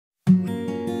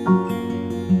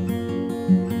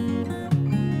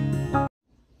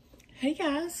Hey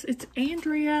guys, it's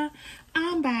Andrea.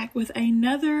 I'm back with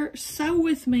another Sew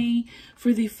With Me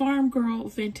for the Farm Girl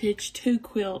Vintage 2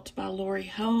 quilt by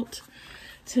Holt.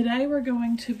 Today we're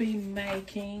going to be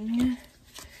making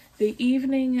the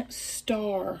Evening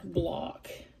Star block.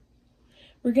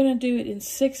 We're going to do it in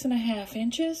 6.5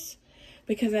 inches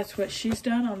because that's what she's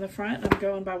done on the front. I'm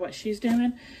going by what she's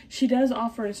doing. She does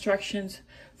offer instructions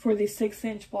for the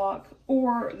 6-inch block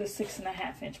or the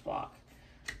 6.5 inch block.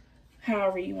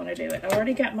 However you want to do it. I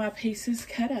already got my pieces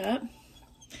cut up,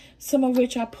 some of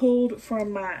which I pulled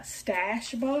from my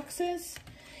stash boxes.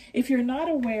 If you're not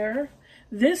aware,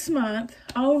 this month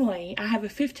only, I have a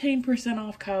 15%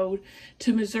 off code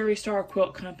to Missouri Star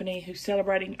Quilt Company, who's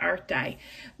celebrating Earth Day,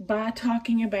 by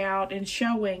talking about and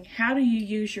showing how do you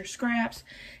use your scraps,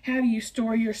 how do you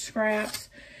store your scraps,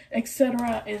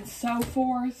 etc. and so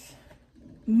forth.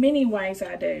 Many ways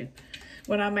I do.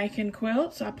 When I'm making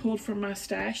quilts, I pulled from my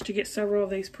stash to get several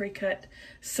of these pre-cut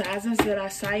sizes that I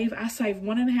save. I save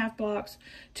 1.5 blocks,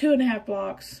 2.5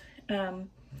 blocks,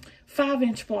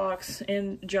 5-inch blocks,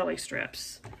 and jelly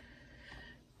strips.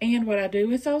 And what I do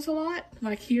with those a lot,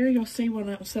 like here you'll see when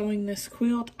I'm sewing this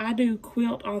quilt, I do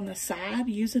quilt on the side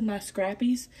using my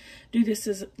scrappies. Do this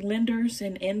as lenders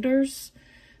and enders.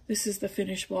 This is the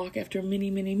finished block after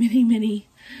many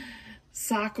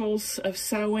cycles of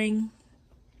sewing.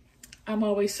 I'm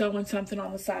always sewing something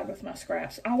on the side with my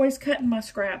scraps. Always cutting my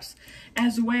scraps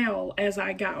as well as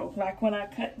I go. Like when I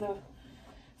cut the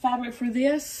fabric for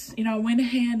this, you know, I went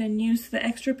ahead and used the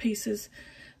extra pieces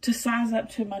to size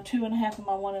up to my 2.5 and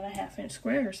my 1.5 inch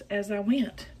squares as I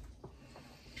went.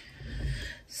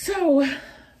 So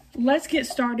let's get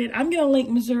started. I'm going to link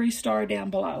Missouri Star down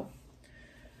below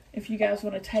if you guys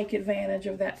want to take advantage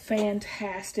of that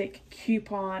fantastic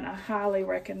coupon. I highly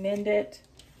recommend it.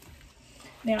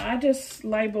 Now, I just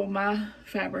label my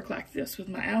fabric like this with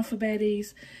my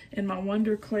alphabeties and my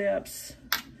wonder clips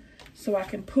so I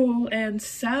can pull and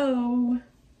sew.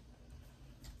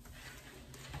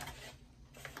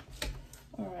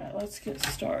 All right, let's get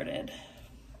started.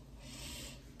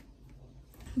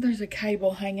 There's a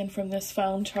cable hanging from this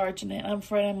phone charging it. I'm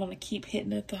afraid I'm going to keep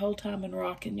hitting it the whole time and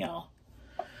rocking y'all.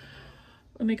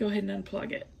 Let me go ahead and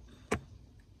unplug it.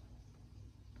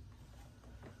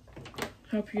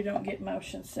 Hope you don't get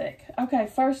motion sick. Okay,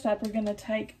 first up, we're going to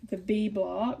take the B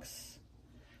blocks.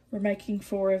 We're making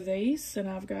 4 of these, and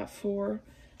I've got 4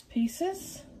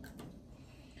 pieces.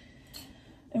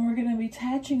 And we're going to be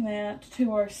attaching that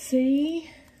to our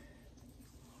C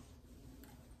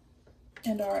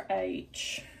and our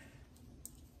H.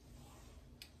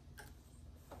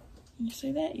 Can you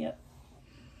see that? Yep.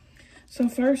 So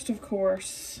first, of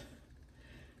course,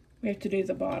 we have to do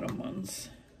the bottom ones.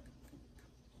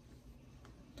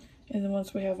 And then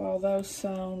once we have all those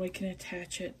sewn, we can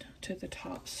attach it to the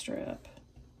top strip.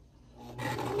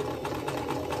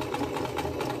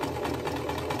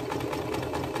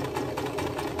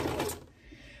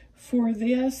 For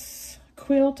this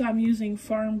quilt, I'm using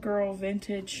Farm Girl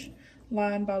Vintage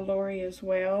line by Lori as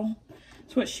well.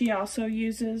 It's what she also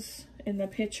uses in the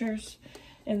pictures,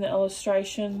 in the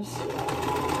illustrations.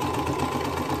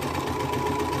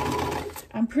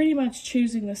 I'm pretty much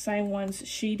choosing the same ones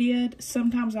she did.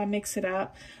 Sometimes I mix it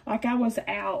up. Like I was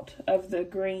out of the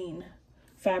green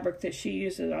fabric that she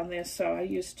uses on this, so I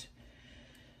used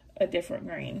a different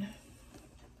green.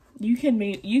 You can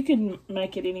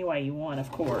make it any way you want,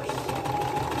 of course.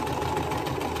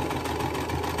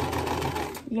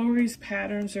 Lori's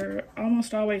patterns are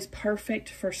almost always perfect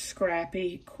for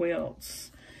scrappy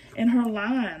quilts, and her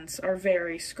lines are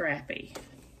very scrappy.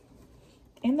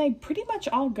 And they pretty much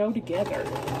all go together.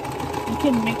 You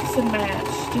can mix and match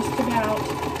just about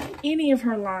any of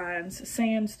her lines,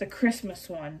 sans the Christmas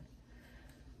one.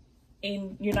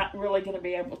 And you're not really going to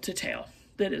be able to tell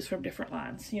that it's from different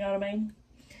lines. You know what I mean?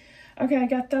 Okay, I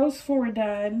got those 4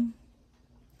 done.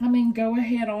 I'm going to go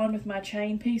ahead on with my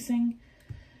chain piecing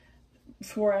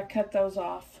before I cut those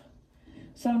off.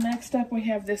 So next up we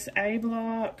have this A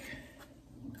block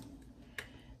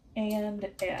and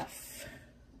F.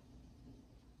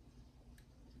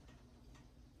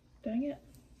 Dang it.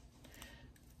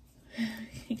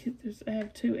 I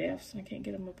have 2 F's. I can't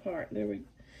get them apart. There we go.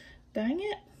 Dang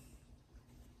it.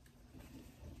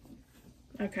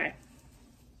 Okay.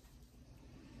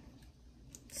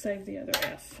 Save the other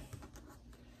F.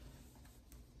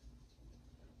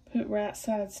 Put right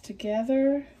sides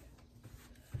together.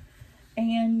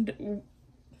 And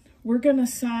we're going to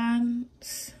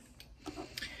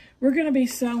be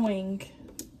sewing.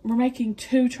 We're making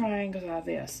 2 triangles out of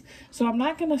this. So I'm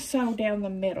not going to sew down the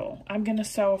middle. I'm going to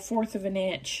sew 1/4 of an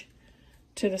inch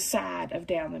to the side of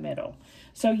down the middle.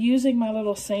 So using my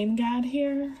little seam guide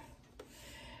here,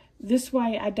 This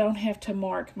way I don't have to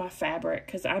mark my fabric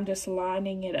because I'm just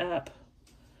lining it up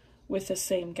with a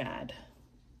seam guide.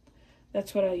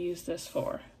 That's what I use this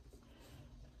for.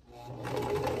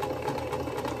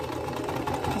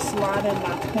 Just lining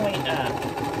my point up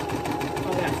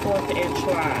on that 1/4 inch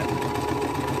line.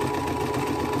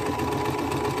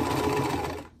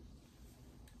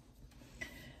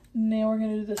 Now we're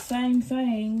going to do the same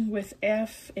thing with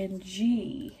F and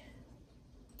G.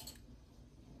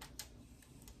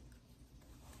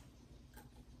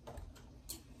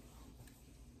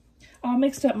 Oh, I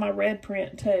mixed up my red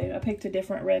print too. I picked a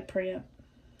different red print.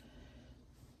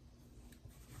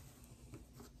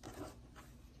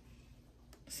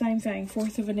 Same thing,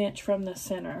 1/4 of an inch from the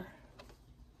center.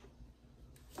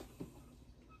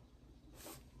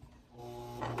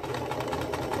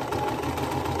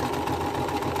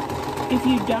 If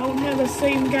you don't have a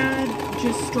seam guide,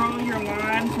 just draw your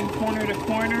line from corner to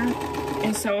corner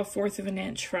and sew a 1/4 of an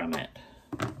inch from it.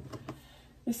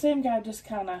 The seam guide just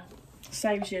kind of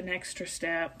saves you an extra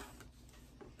step.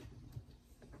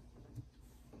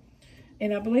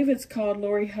 And I believe it's called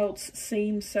Lori Holt's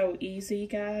Seam So Easy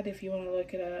guide if you want to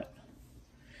look it up.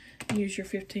 Use your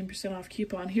 15% off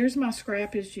coupon. Here's my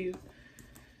scrap as you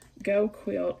go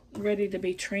quilt ready to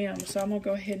be trimmed. So I'm going to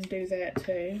go ahead and do that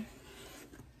too.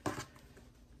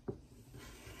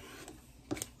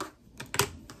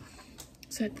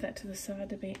 Set that to the side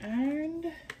to be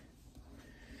ironed.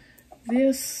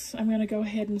 This, I'm going to go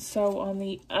ahead and sew on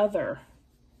the other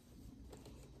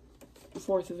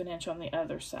 1/4 of an inch on the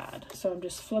other side. So I'm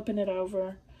just flipping it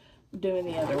over, doing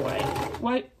the other way.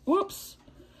 Wait, whoops.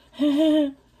 Whoopsie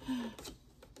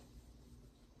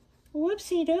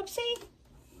doopsie.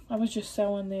 I was just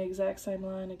sewing the exact same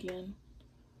line again.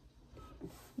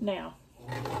 Now.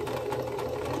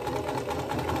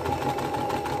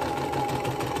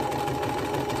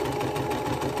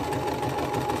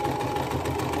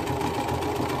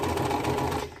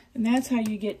 And that's how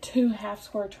you get 2 half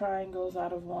square triangles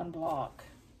out of 1 block.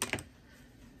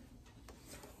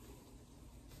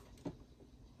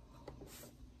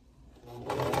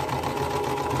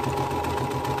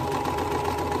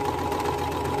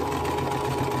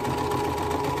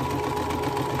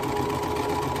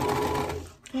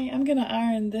 Okay, I'm going to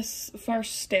iron this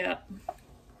first step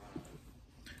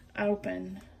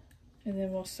open, and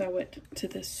then we'll sew it to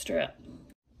this strip.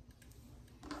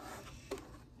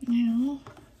 Now,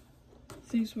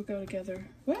 these will go together.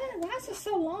 Why is this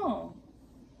so long?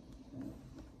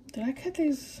 Did I cut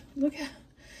these? Look at,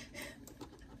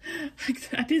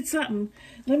 I did something.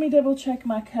 Let me double check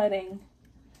my cutting.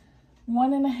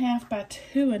 1.5 by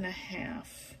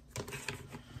 2.5.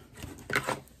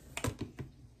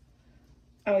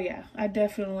 Oh yeah, I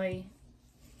definitely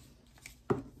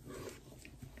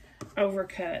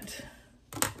overcut.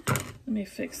 Let me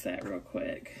fix that real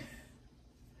quick.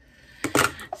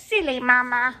 Silly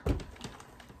mama.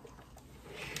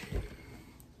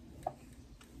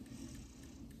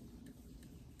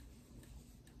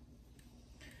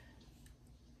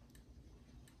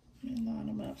 Line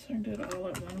them up so I can do it all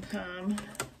at one time.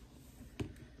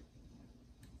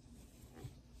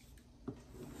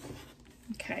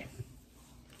 Okay.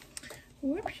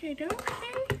 Whoopsie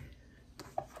doopsie.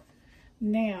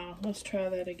 Now, let's try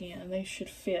that again. They should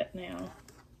fit now.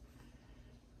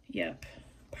 Yep,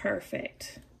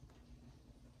 perfect.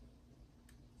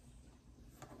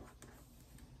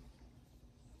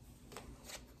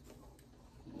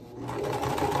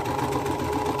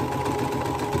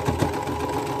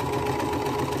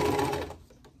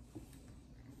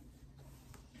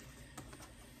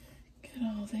 Get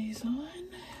all these on.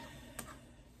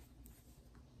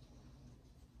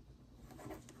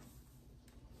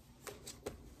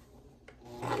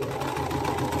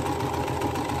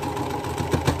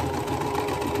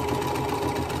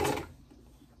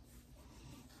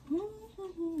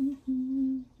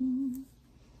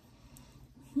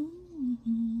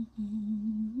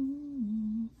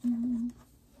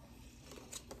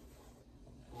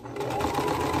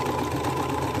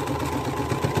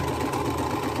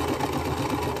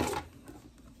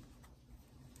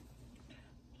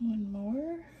 One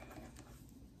more.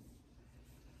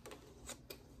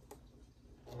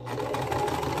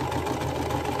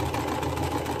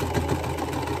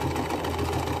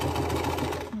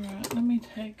 Alright, let me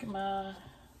take my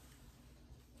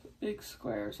big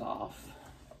squares off.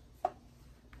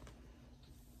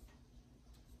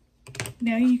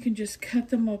 Now you can just cut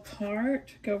them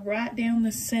apart. Go right down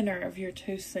the center of your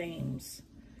 2 seams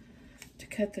to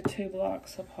cut the 2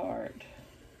 blocks apart.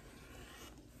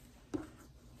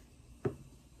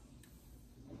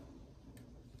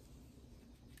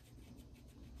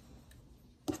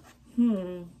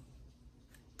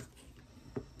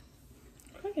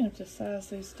 to size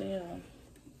these down.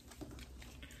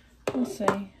 We'll see.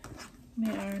 Let me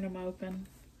iron them open.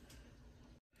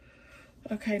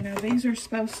 Okay, now these are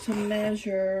supposed to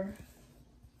measure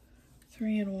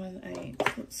 3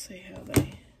 1/8. Let's see how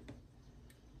they...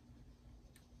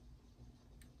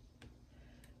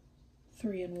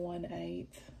 3 1/8.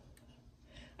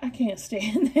 I can't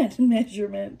stand that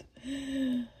measurement.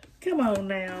 Come on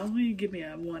now, you give me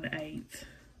a 1/8.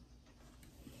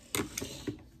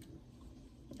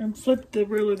 And flip the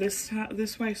ruler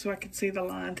this way so I can see the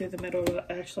line through the middle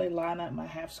to actually line up my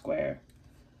half square.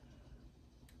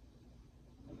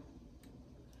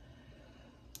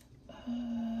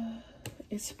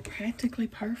 It's practically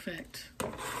perfect.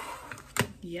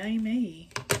 Yay me.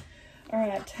 All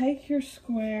right, take your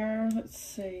square. Let's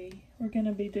see. We're going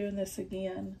to be doing this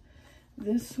again.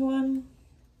 This one,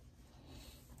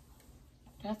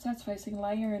 that's facing,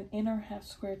 layer an inner half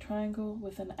square triangle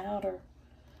with an outer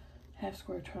half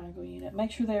square triangle unit. Make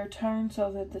sure they are turned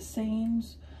so that the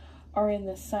seams are in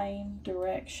the same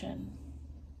direction.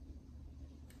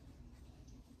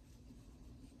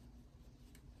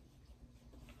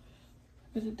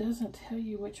 But it doesn't tell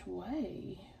you which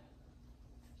way.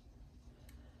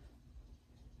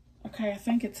 Okay, I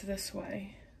think it's this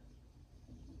way.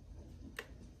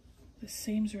 The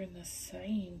seams are in the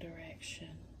same direction.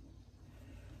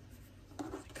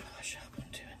 Gosh, I hope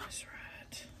I'm doing this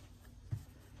right.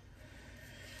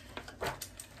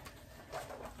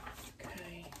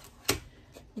 Okay.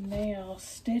 Now,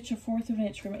 stitch 1/4 of an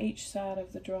inch from each side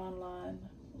of the drawn line.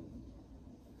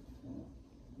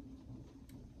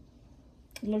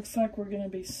 It looks like we're going to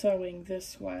be sewing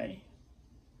this way.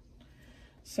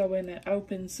 So when it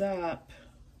opens up,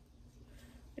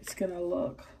 it's going to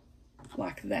look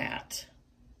like that.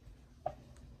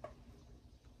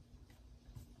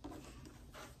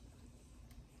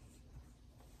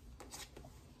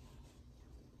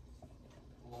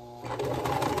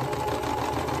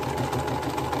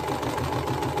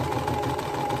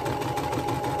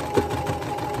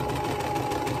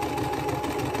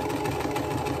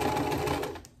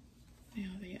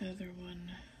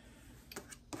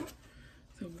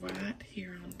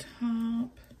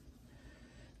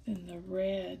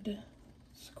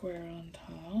 Square on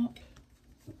top,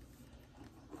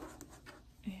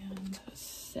 and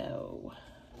sew.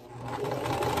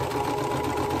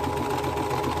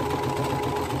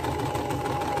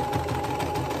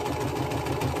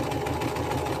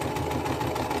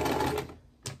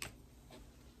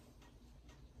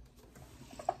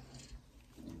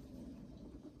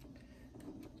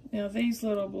 Now these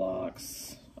little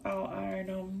blocks, I'll iron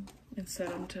them and set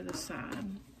them to the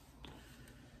side.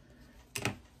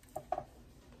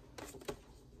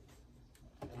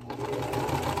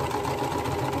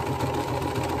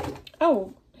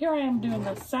 Oh, here I am doing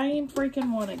the same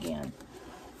freaking one again.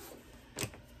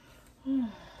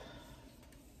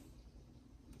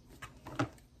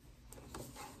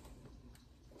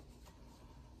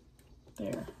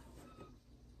 There.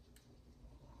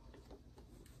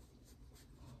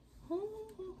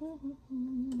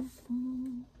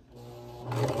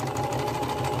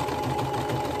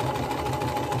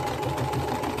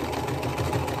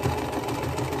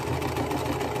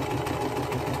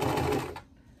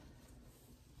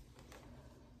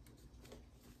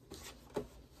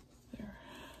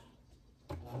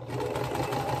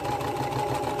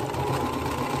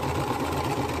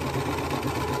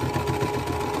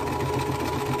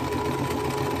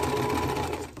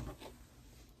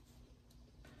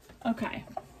 Okay,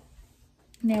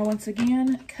 now once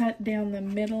again, cut down the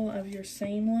middle of your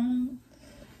seam line.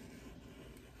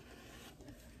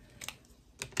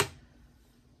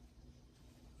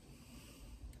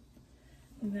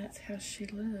 And that's how she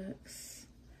looks.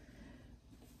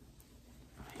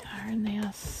 Iron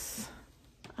this,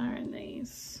 iron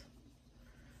these.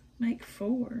 Make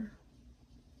 4. What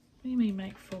do you mean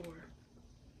make 4?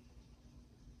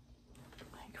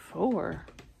 Make 4?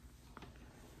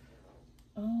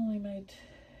 I only made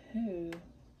 2.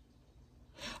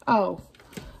 Oh.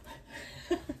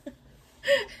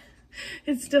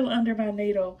 It's still under my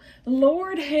needle.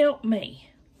 Lord help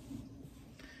me.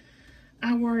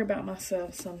 I worry about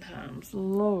myself sometimes.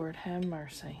 Lord have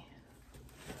mercy.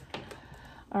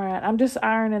 All right, I'm just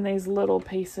ironing these little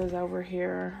pieces over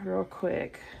here real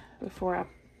quick before I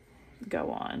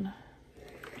go on.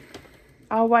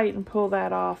 I'll wait and pull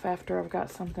that off after I've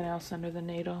got something else under the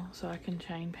needle so I can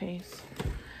chain piece.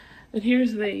 But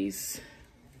here's these.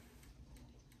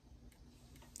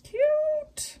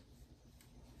 Cute.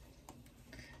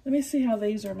 Let me see how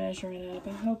these are measuring up.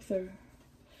 I hope they're...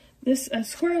 a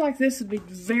square like this would be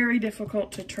very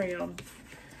difficult to trim.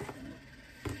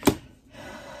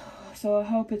 so I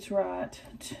hope it's right.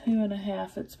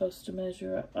 2.5 it's supposed to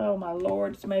measure up. Oh my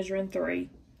Lord, it's measuring 3.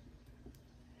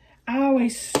 I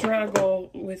always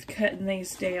struggle with cutting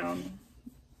these down.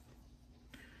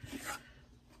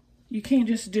 You can't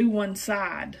just do one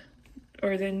side,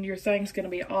 or then your thing's going to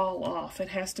be all off. It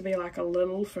has to be like a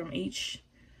little from each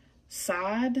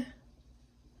side.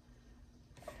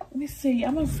 Let me see.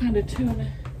 I'm going to find a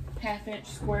 2.5 inch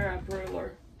square up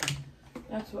ruler.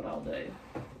 That's what I'll do.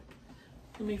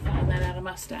 Let me find that out of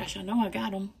my stash. I know I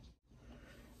got them.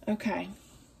 Okay.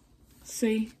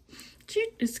 See?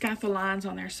 It's got the lines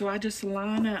on there. So I just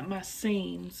line up my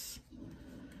seams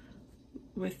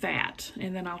with that,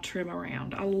 and then I'll trim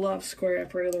around. I love square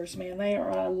up rulers, man. They are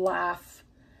a life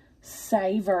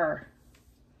saver.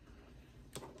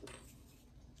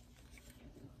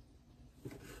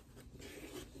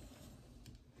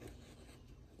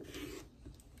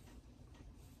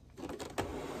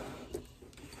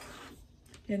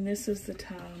 And this is the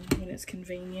time when it's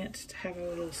convenient to have a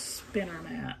little spinner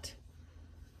mat.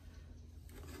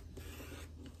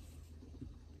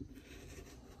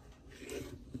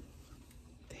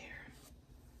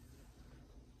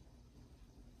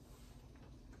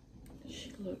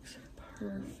 Looks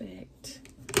perfect.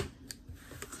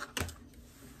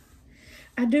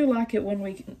 I do like it when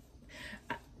we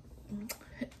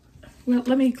well,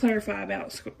 let me clarify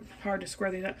about hard to square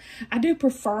these up. I do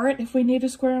prefer it if we need to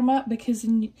square them up, because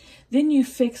then you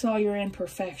fix all your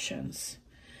imperfections.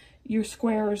 Your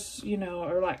squares, you know,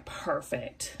 are like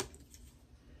perfect.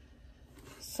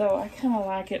 So I kind of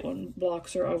like it when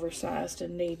blocks are oversized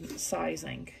and need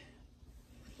sizing.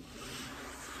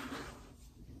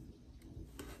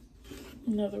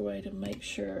 Another way to make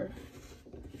sure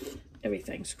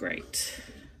everything's great.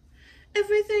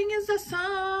 Everything is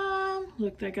awesome.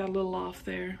 Look, they got a little off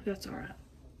there. That's all right.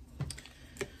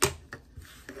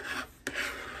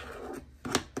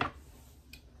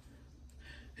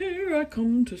 Here I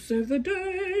come to save the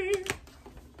day.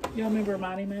 Y'all remember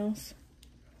Mighty Mouse?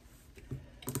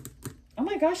 Oh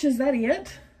my gosh, is that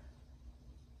it?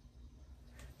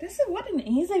 This is what an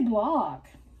easy block.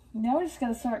 Now we just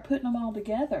gotta start putting them all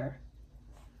together.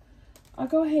 I'll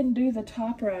go ahead and do the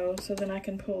top row so then I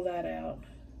can pull that out.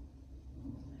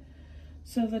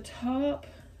 So the top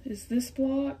is this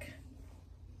block,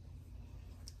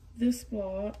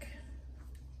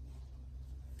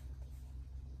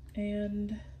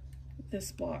 and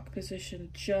this block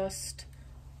positioned just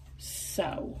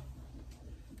so.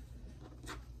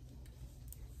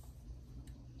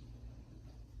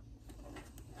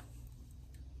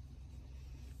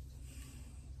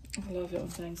 I love it when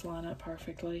things line up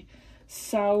perfectly.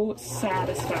 So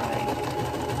satisfying.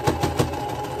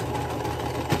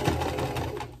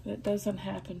 It doesn't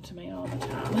happen to me all the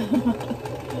time.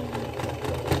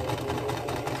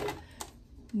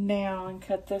 Now, and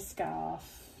cut this guy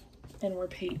off and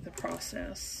repeat the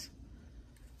process.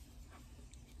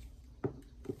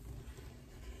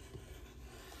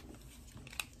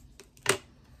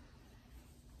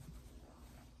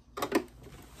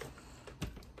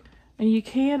 And you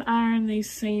can iron these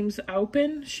seams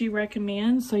open, she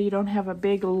recommends, so you don't have a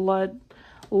big lug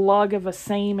of a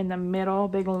seam in the middle,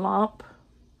 big lump.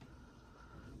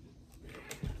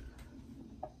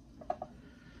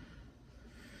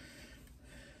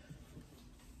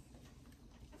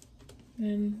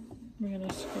 Then we're going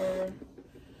to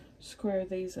square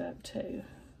these up too.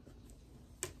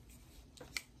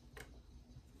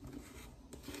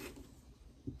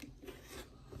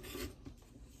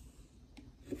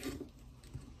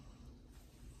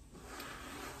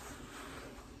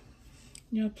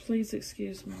 You know, please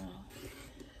excuse my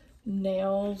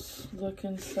nails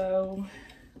looking so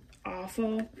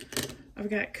awful. I've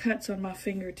got cuts on my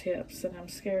fingertips and I'm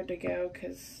scared to go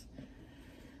because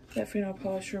that fingernail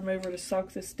polish remover to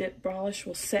soak this dip polish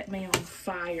will set me on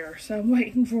fire. So I'm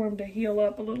waiting for them to heal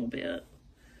up a little bit.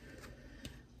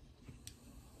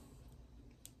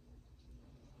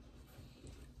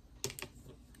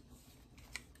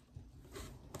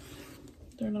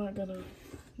 They're not gonna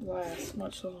last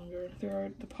much longer.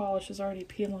 The polish is already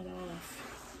peeling off.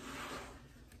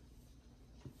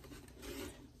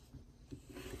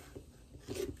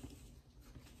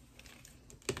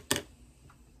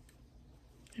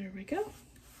 There we go.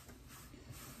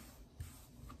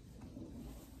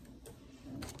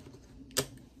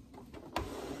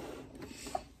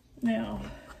 Now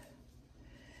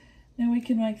we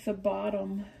can make the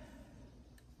bottom.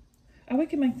 Oh, we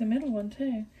can make the middle one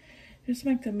too. Just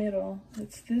make the middle.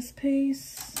 It's this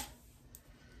piece,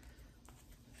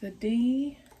 the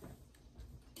D,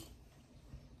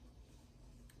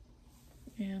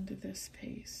 and this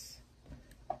piece.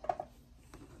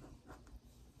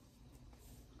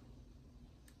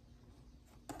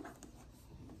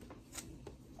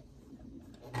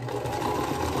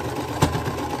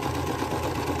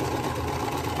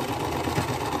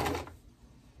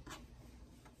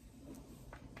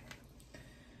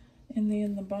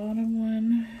 bottom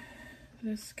one,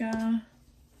 this guy,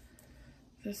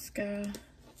 this guy,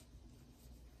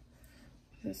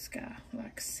 this guy,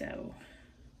 like so.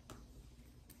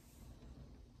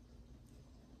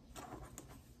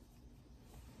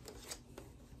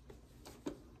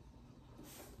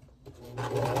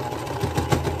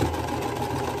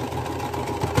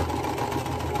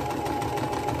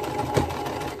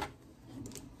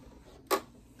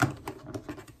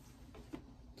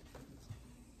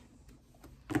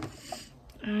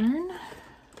 Iron.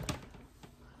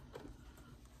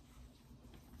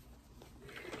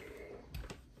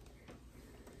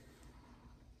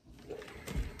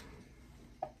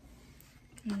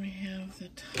 And we have the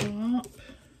top.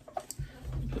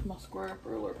 Put my square up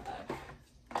ruler back.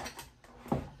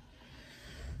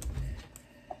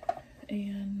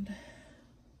 And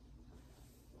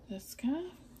this guy.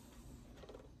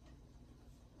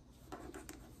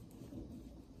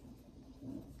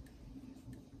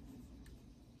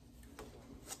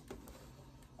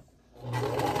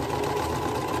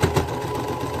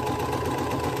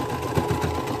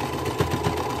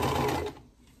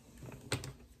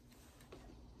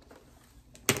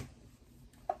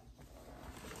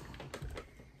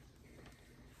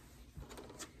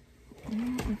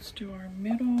 Let's do our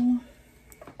middle.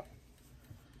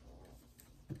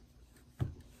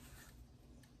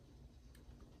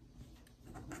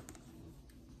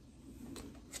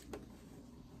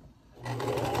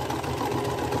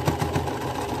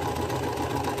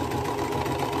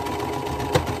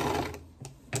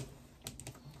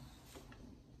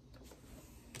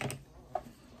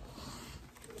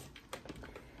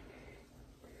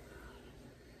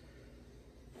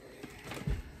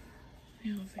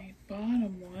 Now the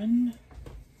bottom one.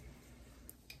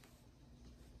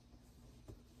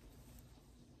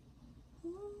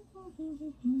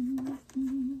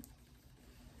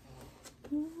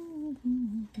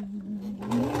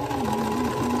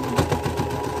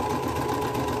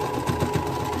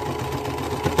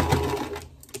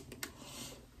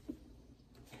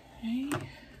 Okay.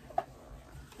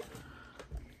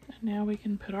 And now we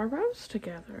can put our rows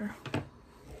together.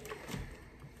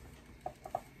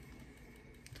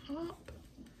 Top,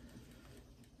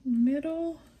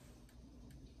 middle,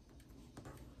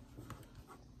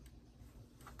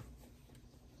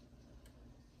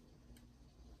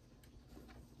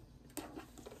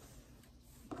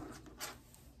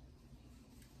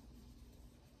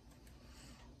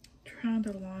 trying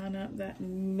to line up that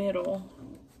middle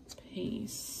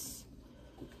piece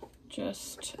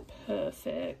just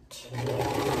perfect.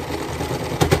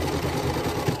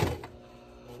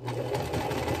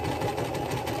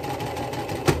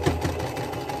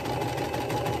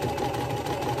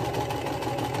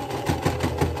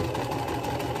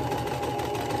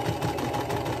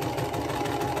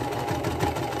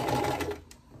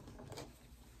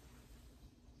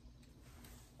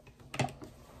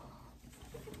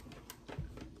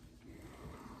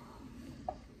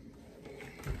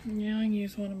 Yeah, I can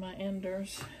use one of my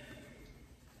enders.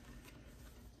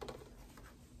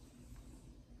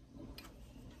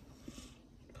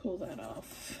 Pull that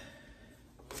off.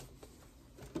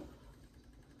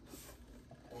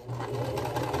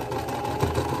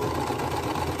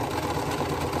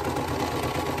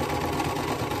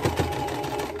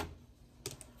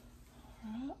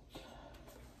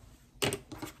 Get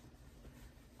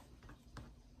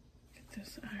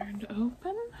this ironed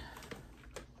open.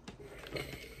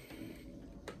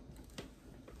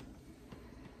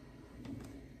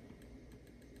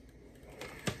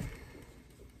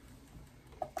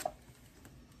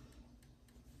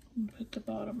 Put the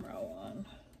bottom row on.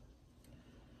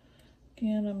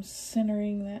 Again, I'm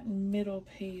centering that middle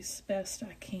piece best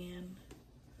I can.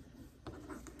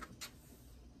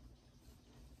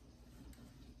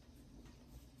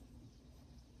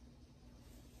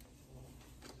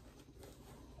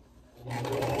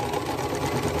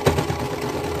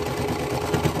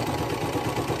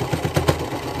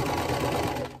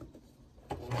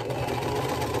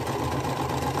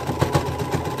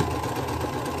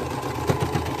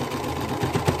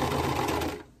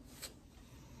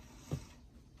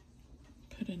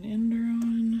 Put an ender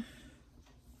on.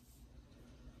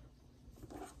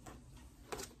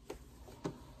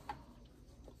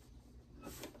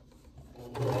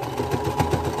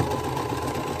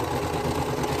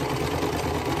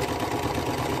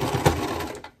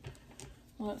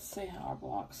 Let's see how our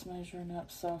block's measuring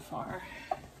up so far.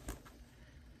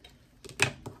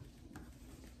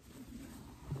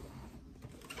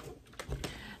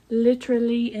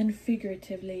 Literally and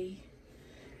figuratively.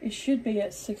 It should be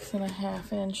at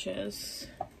 6.5 inches.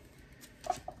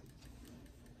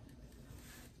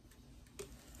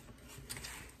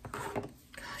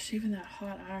 gosh, even that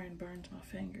hot iron burns my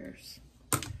fingers.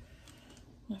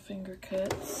 My finger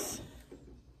cuts.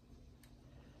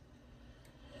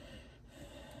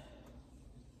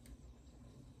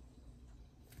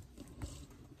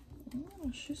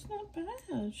 Oh, she's not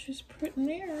bad. She's pretty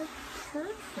near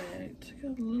perfect.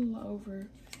 Got a little over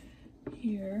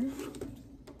here.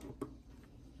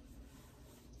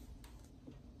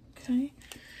 Okay.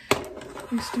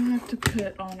 We still have to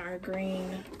put on our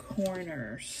green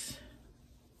corners.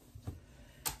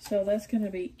 So that's going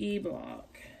to be E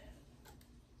block.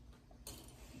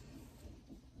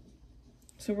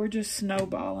 So we're just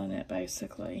snowballing it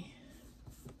basically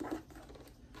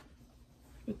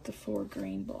with the 4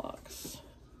 green blocks.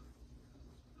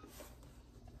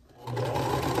 Sew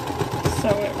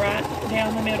it right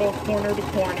down the middle, corner to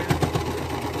corner.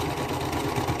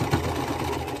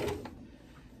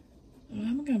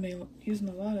 I'm going to be using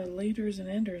a lot of leaders and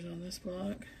enders on this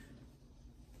block.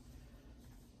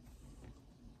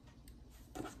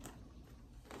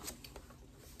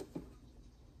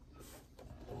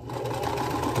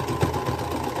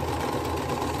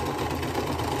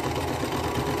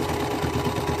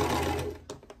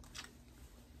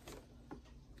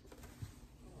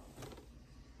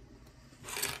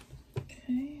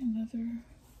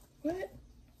 What?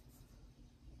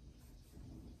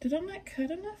 Did I not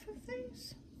cut enough of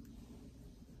these?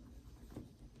 I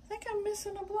think I'm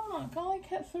missing a block. I only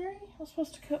cut 3. I was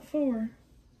supposed to cut 4.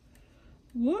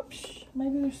 Whoops.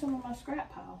 Maybe there's some in my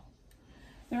scrap pile.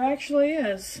 There actually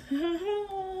is.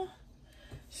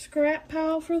 Scrap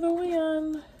pile for the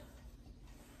win.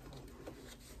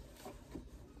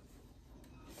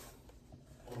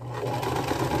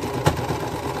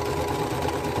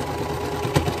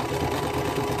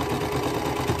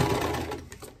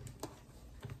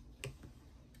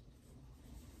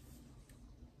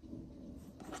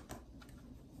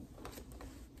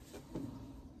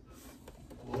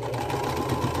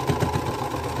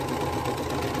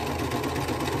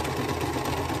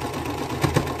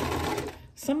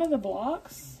 Some of the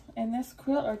blocks in this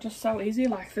quilt are just so easy,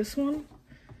 like this one,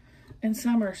 and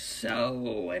some are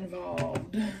so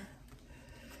involved.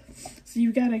 So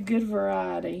you've got a good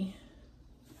variety.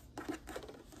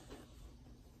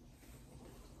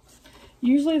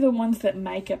 Usually the ones that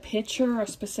make a picture, a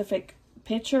specific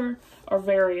picture, are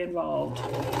very involved.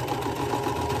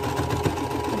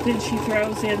 But then she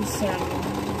throws in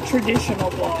some traditional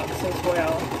blocks as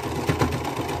well.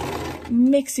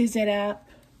 Mixes it up.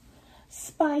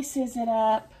 Spices it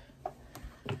up.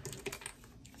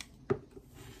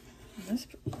 This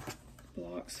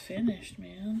block's finished,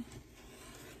 man.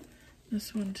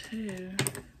 This one too.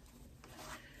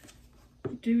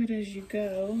 Do it as you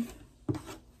go.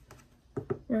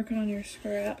 Work on your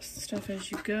scraps and stuff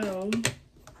as you go.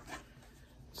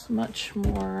 It's much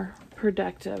more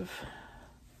productive.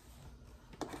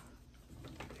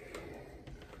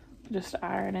 Just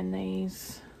ironing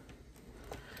these.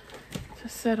 To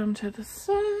set them to the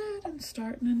side and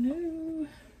starting anew.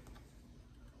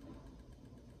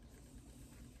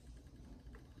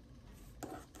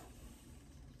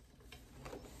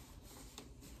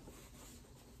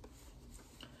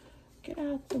 Get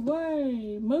out the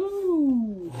way.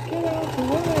 Move. Get out the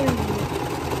way.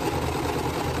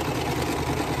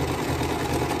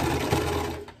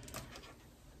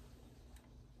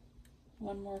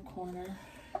 One more corner.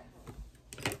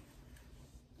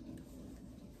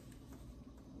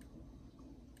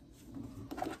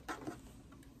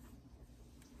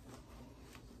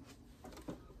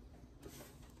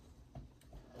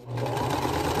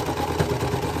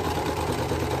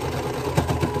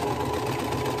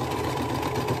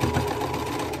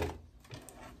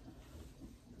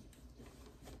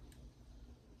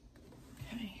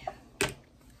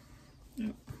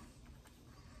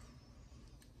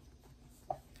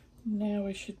 Now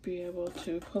we should be able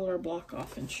to pull our block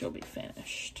off and she'll be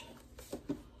finished.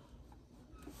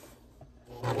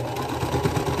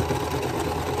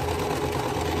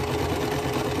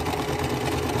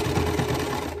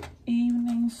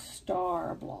 Evening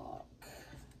Star block.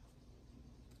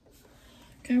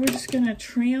 Okay, we're just going to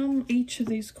trim each of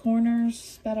these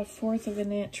corners about 1/4 of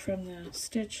an inch from the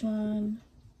stitch line.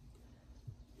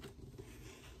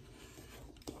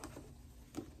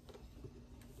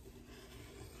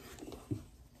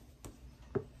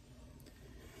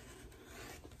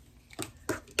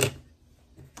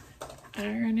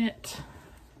 Iron it.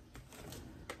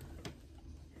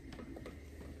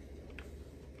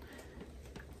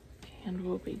 And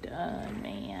we'll be done,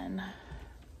 man.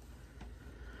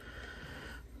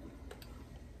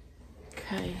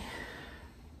 Okay.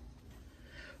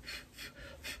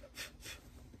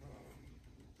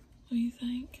 What do you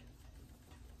think?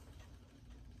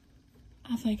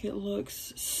 think it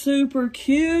looks super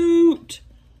cute.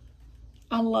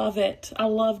 I love it. I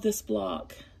love this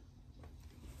block.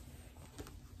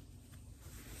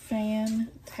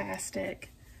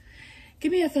 Fantastic.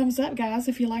 Give me a thumbs up, guys,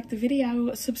 if you like the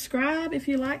video. Subscribe if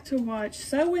you like to watch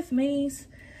Sew With Me's.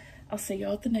 I'll see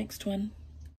y'all at the next one.